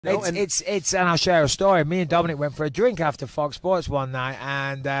No, and I'll share a story. Me and Dominic went for a drink after Fox Sports one night,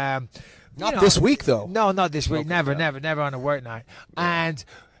 and not this week though. No, not this week. Never on a work night. And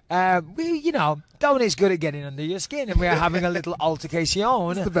Dominic's good at getting under your skin, and we are having a little altercation.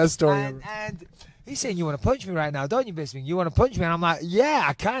 It's the best story ever. And he's saying, "You want to punch me right now, don't you, Bisping? You want to punch me?" And I'm like, "Yeah,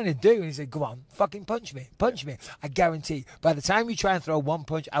 I kind of do." And he said, "Go on, fucking punch me. I guarantee, by the time you try and throw one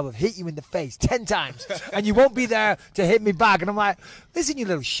punch, I will hit you in the face 10 times, and you won't be there to hit me back." And I'm like, "Listen, you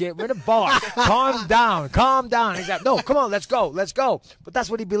little shit, we're in a bar. Calm down. And he's like, "No, come on, let's go." But that's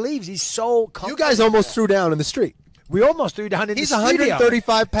what he believes. He's so confident. You guys almost threw down in the street. We almost threw down in the studio. He's a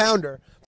 135-pounder.